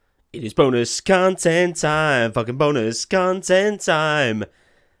It is bonus content time. Fucking bonus content time.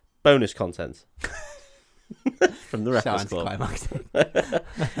 Bonus content. From the Records Club. Anticlimactic.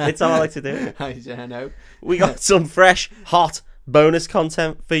 It's how I like to do it. I know. We got some fresh, hot bonus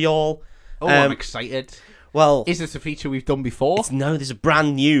content for y'all. Oh, I'm excited. Well, Is this a feature we've done before? no, there's a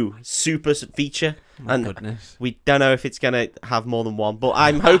brand new super feature. And Goodness. we don't know if it's going to have more than one, but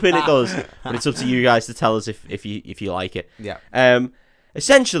I'm hoping it does. But it's up to you guys to tell us if you like it. Yeah.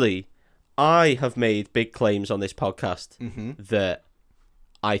 Essentially, I have made big claims on this podcast that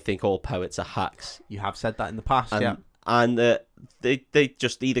I think all poets are hacks. You have said that in the past, yeah. And they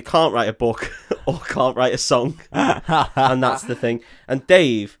just either can't write a book or can't write a song. And that's the thing. And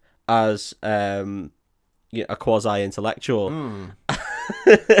Dave, as a quasi-intellectual...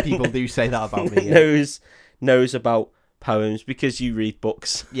 People do say that about me. Yeah. knows about poems because you read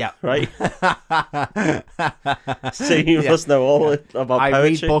books. Yeah. Right? So you must know all about poetry. I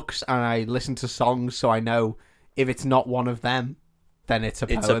read books and I listen to songs, so I know if it's not one of them, then it's a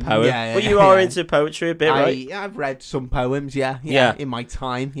poem. It's a poem. Yeah, But you are into poetry a bit, right? I've read some poems, yeah, in my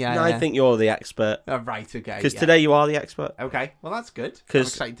time. Yeah, I think you're the expert. Right, okay. Because today you are the expert. Okay, well, that's good. I'm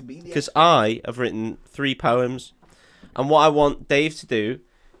excited to be the Because I have written 3 poems. And what I want Dave to do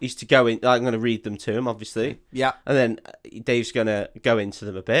is to go in. I'm going to read them to him, obviously. Yeah. And then Dave's going to go into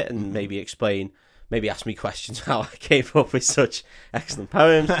them a bit and maybe explain, maybe ask me questions how I came up with such excellent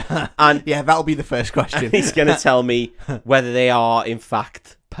poems. And yeah, that'll be the first question. he's going to tell me whether they are, in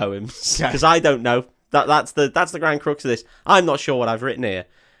fact, poems. Because I don't know. That's the grand crux of this. I'm not sure what I've written here.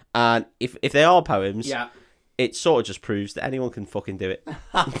 And if they are poems... Yeah. It sort of just proves that anyone can fucking do it.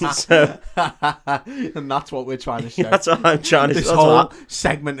 So, and that's what we're trying to show. That's what I'm trying to show. This whole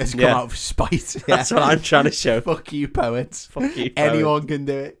segment has come out of spite. Yeah. That's what I'm trying to show. Fuck you, poets. Fuck you, poets. Anyone can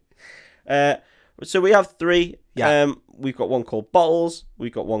do it. So we have 3. Yeah. We've got one called Bottles,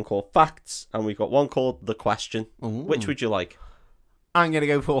 we've got one called Facts, and we've got one called The Question. Ooh. Which would you like? I'm going to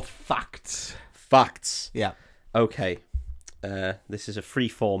go for facts. Facts. Yeah. Okay. This is a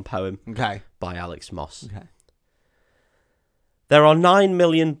free-form poem Okay. by Alex Moss. Okay. There are 9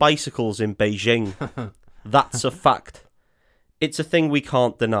 million bicycles in Beijing. That's a fact. It's a thing we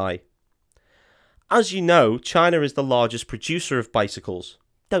can't deny. As you know, China is the largest producer of bicycles.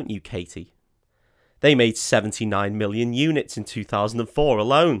 Don't you, Katie? They made 79 million units in 2004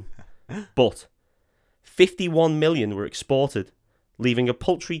 alone. But 51 million were exported, leaving a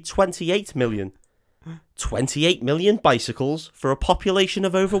paltry 28 million. 28 million bicycles for a population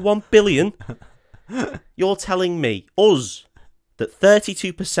of over 1 billion? You're telling me, us, that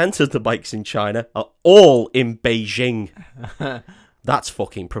 32% of the bikes in China are all in Beijing. That's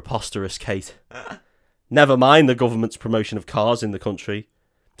fucking preposterous, Kate. Never mind the government's promotion of cars in the country.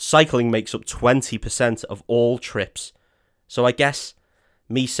 Cycling makes up 20% of all trips. So I guess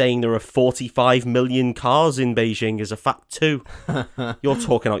me saying there are 45 million cars in Beijing is a fact too. You're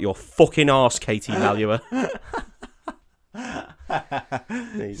talking out your fucking arse, Katie Malua.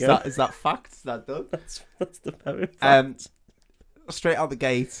 There you go. Is that fact? Is that done? That's the poem. Straight out the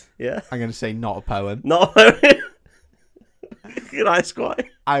gate, Yeah. I'm going to say not a poem. Not a poem. Good eye, Squire.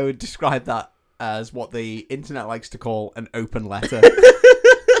 I would describe that as what the internet likes to call an open letter.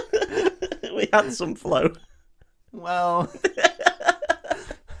 We had some flow. Well,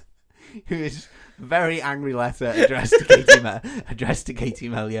 it was a very angry letter addressed to Katie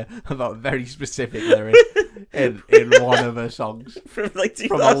Mellia about a very specific lyric in one of her songs From like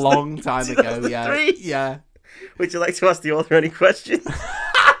from a long time ago. 2003. Yeah. Would you like to ask the author any questions?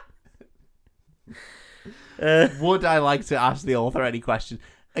 Would I like to ask the author any questions?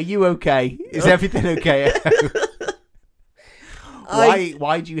 Are you okay? Is everything okay?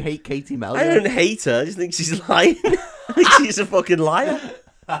 Why do you hate Katie Mellia? I don't hate her. I just think she's lying. I think she's a fucking liar.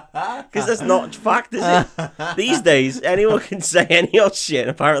 Because that's not fact, is it? These days, anyone can say any old shit.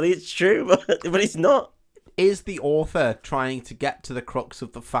 Apparently, it's true, but it's not. Is the author trying to get to the crux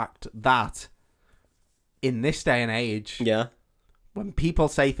of the fact that in this day and age, Yeah. when people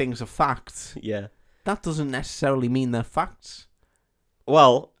say things are facts, Yeah. that doesn't necessarily mean they're facts?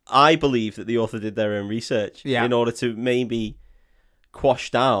 Well, I believe that the author did their own research in order to maybe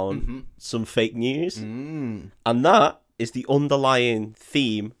quash down some fake news. And that is the underlying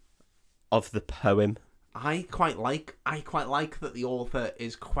theme of the poem. I quite like that the author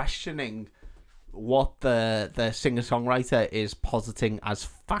is questioning what the singer-songwriter is positing as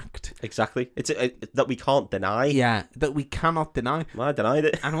fact. Exactly. It's that we can't deny. Yeah, that we cannot deny. I denied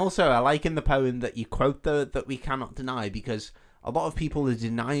it. And also, I like in the poem that you quote that we cannot deny, because a lot of people are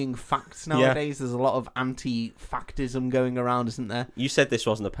denying facts nowadays. Yeah. There's a lot of anti-factism going around, isn't there? You said this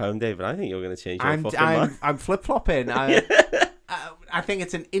wasn't a poem, David. I think you're going to change your fucking mind. I'm flip-flopping. I think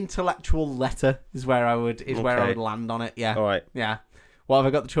it's an intellectual letter is where I would land on it. Yeah. All right. Yeah. What have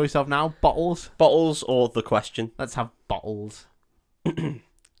I got the choice of now? Bottles? Bottles or the question? Let's have bottles.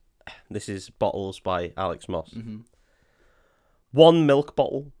 This is Bottles by Alex Moss. Mm-hmm. One milk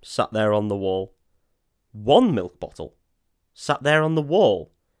bottle sat there on the wall. One milk bottle sat there on the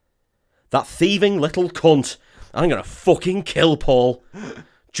wall. That thieving little cunt. I'm gonna fucking kill Paul.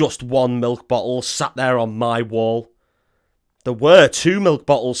 Just one milk bottle sat there on my wall. There were 2 milk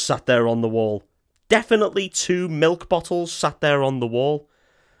bottles sat there on the wall. Definitely 2 milk bottles sat there on the wall.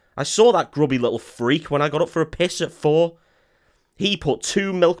 I saw that grubby little freak when I got up for a piss at 4. He put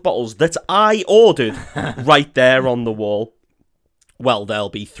 2 milk bottles that I ordered right there on the wall. Well, there'll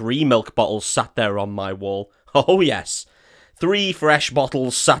be 3 milk bottles sat there on my wall. Oh yes, 3 fresh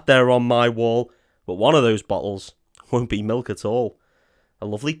bottles sat there on my wall. But one of those bottles won't be milk at all. A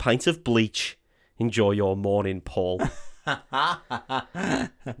lovely pint of bleach. Enjoy your morning, Paul.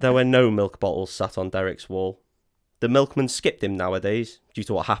 There were no milk bottles sat on Derek's wall. The milkman skipped him nowadays, due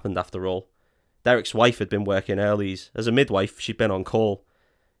to what happened after all. Derek's wife had been working earlies. As a midwife, she'd been on call.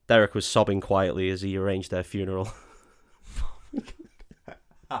 Derek was sobbing quietly as he arranged their funeral. There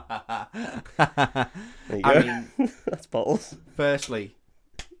you go. I mean, that's bottles. Firstly,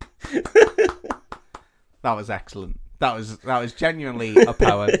 that was excellent. That was genuinely a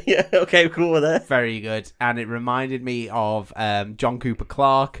poem. Yeah, okay, cool with that. Very good. And it reminded me of John Cooper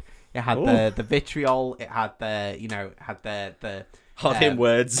Clarke. It had the vitriol. It had the Hard-hitting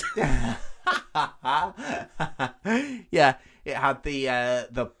words. Yeah, it had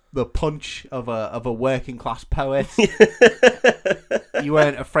the punch of a working class poet. You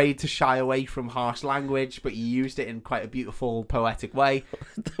weren't afraid to shy away from harsh language, but you used it in quite a beautiful, poetic way.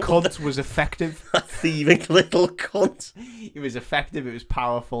 Cunt was effective. That thieving little cunt. It was effective. It was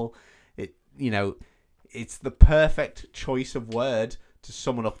powerful. It's the perfect choice of word to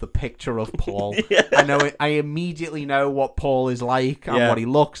summon up the picture of Paul. Yeah. I immediately know what Paul is like and what he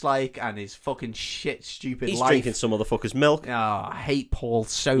looks like and his fucking stupid He's life. drinking some motherfucker's milk. Oh, I hate Paul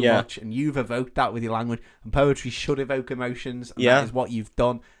so much, and you've evoked that with your language. And poetry should evoke emotions, and that is what you've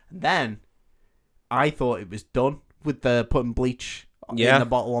done. And then I thought it was done with the putting bleach in the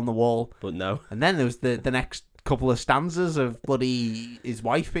bottle on the wall. But no. And then there was the next couple of stanzas of bloody his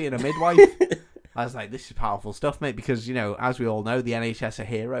wife being a midwife. I was like, this is powerful stuff, mate, because, as we all know, the NHS are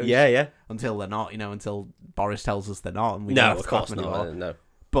heroes. Yeah. Until they're not, until Boris tells us they're not. And we no, don't have of to course clap not. anymore. No.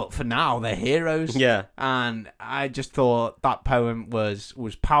 But for now, they're heroes. Yeah. And I just thought that poem was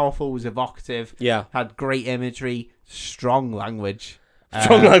powerful, was evocative. Yeah. Had great imagery, strong language.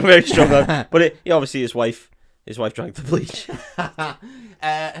 Strong language, very strong language. But obviously his wife drank the bleach.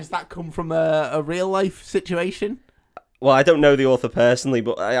 Has that come from a real life situation? Well, I don't know the author personally,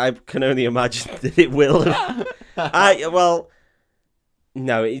 but I can only imagine that it will have.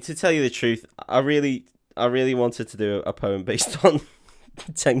 No, to tell you the truth, I really wanted to do a poem based on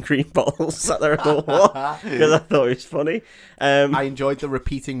 10 green bottles sat there on the wall because I thought it was funny. I enjoyed the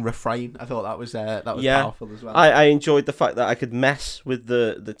repeating refrain. I thought that was powerful as well. I enjoyed the fact that I could mess with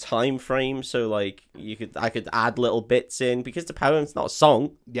the time frame, so like I could add little bits in because the poem's not a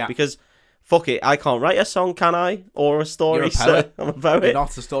song. Yeah. Because fuck it, I can't write a song, can I? Or a story. You're a poet. So I'm a poet. You're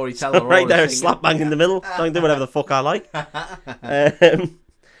not a storyteller. So right there, slap bang in the middle. I can do whatever the fuck I like.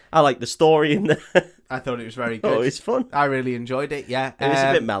 I like the story in there. I thought it was very good. Oh, it's fun. I really enjoyed it, yeah. It was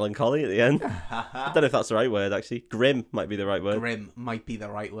a bit melancholy at the end. I don't know if that's the right word, actually. Grim might be the right word. Grim might be the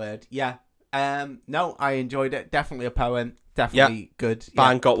right word, yeah. No, I enjoyed it. Definitely a poem. Definitely good.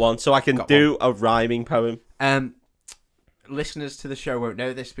 Bang, got one. So I can do a rhyming poem. Listeners to the show won't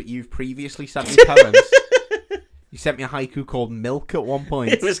know this, but you've previously sent me poems. You sent me a haiku called Milk at one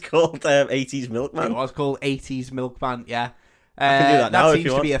point. It was called 80s Milkman. It was called 80s Milkman, yeah. I can do that now if you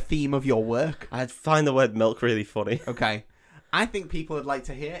seems want. to be a theme of your work. I'd find the word milk really funny. Okay. I think people would like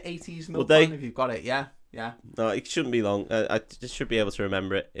to hear 80s Milkman Would they? if you've got it, yeah. Yeah. No, it shouldn't be long. I just should be able to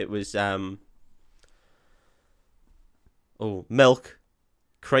remember it. It was, milk.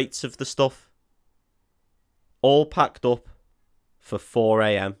 Crates of the stuff. All packed up for 4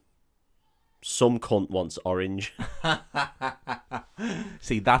 a.m. Some cunt wants orange.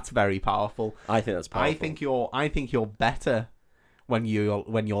 See, that's very powerful. I think that's powerful. I think you're better when you're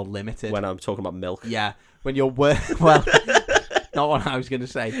limited. When I'm talking about milk. Yeah, when you're well, not what I was going to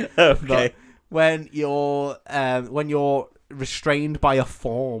say. Okay. But when you're restrained by a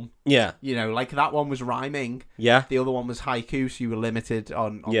form. Yeah. Like that one was rhyming. Yeah. The other one was haiku, so you were limited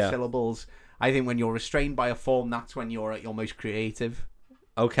on syllables. I think when you're restrained by a form, that's when you're at your most creative.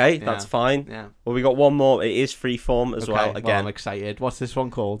 Okay, that's fine. Yeah. Well, we got one more. It is free form as well. Again, I'm excited. What's this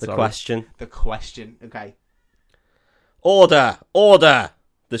one called? The question. The question. Okay. Order! Order!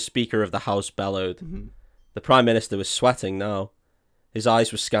 The Speaker of the House bellowed. Mm-hmm. The Prime Minister was sweating now. His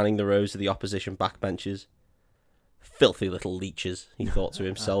eyes were scanning the rows of the opposition backbenchers. Filthy little leeches, he thought to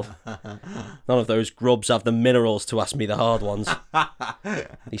himself. None of those grubs have the minerals to ask me the hard ones.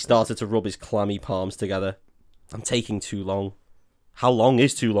 He started to rub his clammy palms together. I'm taking too long. How long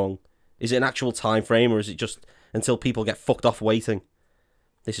is too long? Is it an actual time frame, or is it just until people get fucked off waiting?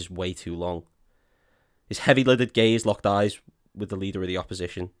 This is way too long. His heavy-lidded gaze locked eyes with the leader of the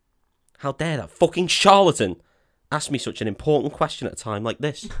opposition. How dare that fucking charlatan ask me such an important question at a time like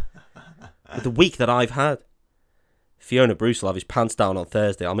this? With the week that I've had. Fiona Bruce will have his pants down on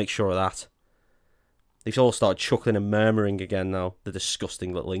Thursday, I'll make sure of that. They've all started chuckling and murmuring again now, the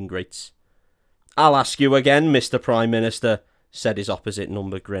disgusting little ingrates. I'll ask you again, Mr. Prime Minister, said his opposite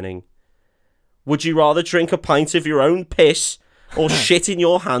number, grinning. Would you rather drink a pint of your own piss or shit in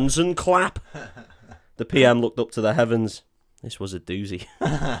your hands and clap? The PM looked up to the heavens. This was a doozy.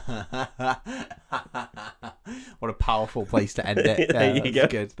 What a powerful place to end it. There you go.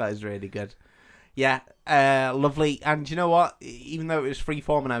 Good. That is really good. Yeah, lovely. And you know what? Even though it was free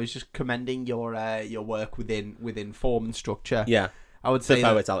form, and I was just commending your work within form and structure. Yeah. I would say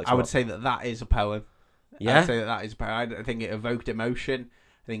poet, Alex I would Watt. say that is a poem. Yeah? I'd say that is a poem. I think it evoked emotion.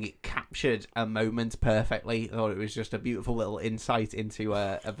 I think it captured a moment perfectly. I thought it was just a beautiful little insight into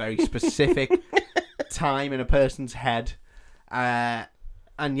a very specific time in a person's head.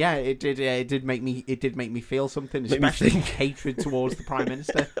 And yeah, it did make me feel something, Made me especially think. hatred towards the Prime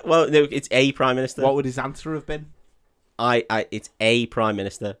Minister. Well, no, it's a Prime Minister. What would his answer have been? It's a Prime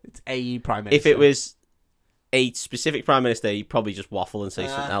Minister. It's a Prime Minister. If it was a specific Prime Minister, he'd probably just waffle and say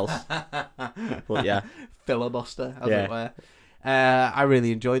something else. But yeah. Filibuster, as Yeah. it were. I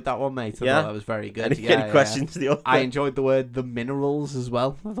really enjoyed that one, mate. I Yeah? thought that was very good. Any questions to the author? I enjoyed the word the minerals as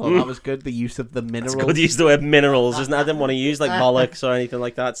well. I thought that was good. The use of the minerals. It's good to use the word minerals, isn't it? I didn't want to use like bollocks or anything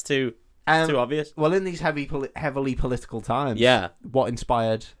like that. It's too obvious. Well, in these heavily political times, Yeah. what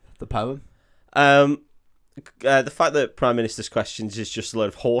inspired the poem? The fact that Prime Minister's questions is just a load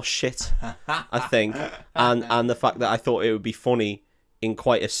of horse shit, I think, and the fact that I thought it would be funny in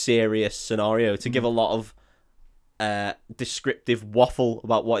quite a serious scenario to give a lot of descriptive waffle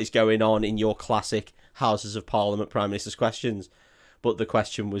about what is going on in your classic Houses of Parliament Prime Minister's questions, but the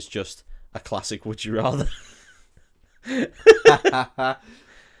question was just a classic would you rather.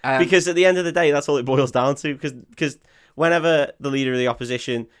 Because at the end of the day, that's all it boils down to, because whenever the leader of the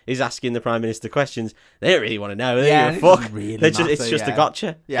opposition is asking the Prime Minister questions, they don't really want to know. They don't give a fuck. Really It's just a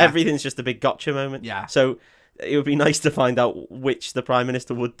gotcha. Yeah. Everything's just a big gotcha moment. Yeah. So it would be nice to find out which the Prime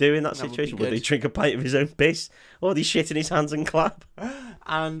Minister would do in that That would be situation. Would good. he drink a pint of his own piss? Or would he shit in his hands and clap?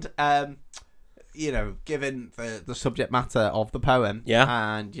 And given the subject matter of the poem,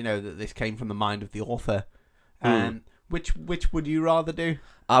 Yeah. and that this came from the mind of the author, which would you rather do?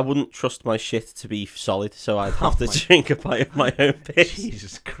 I wouldn't trust my shit to be solid, so I'd have to my- drink a pint of my own piss.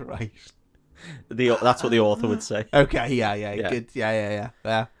 Jesus Christ. That's what the author would say. Okay, yeah, Yeah. good,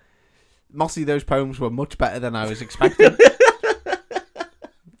 yeah. Mossy, those poems were much better than I was expecting.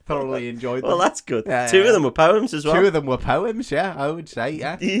 Thoroughly enjoyed them. Well, that's good. Yeah, Two yeah. of them were poems as well. Two of them were poems, yeah, I would say,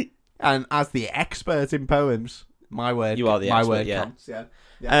 yeah. And as the expert in poems, my word, You are the my expert, word yeah. counts, yeah.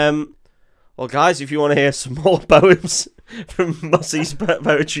 Well, guys, if you want to hear some more poems from Mossy's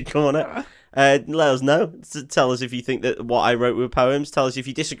Poetry Corner, let us know. Tell us if you think that what I wrote were poems. Tell us if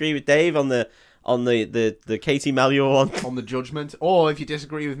you disagree with Dave on the Katie Melua one. On the judgment, or if you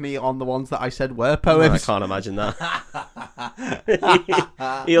disagree with me on the ones that I said were I poems. can't imagine that.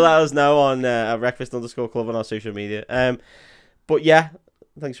 You let us know on breakfast_club on our social media. But yeah,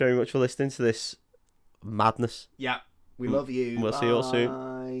 thanks very much for listening to this madness. Yeah, we love you. We'll see you all soon.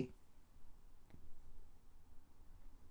 Bye.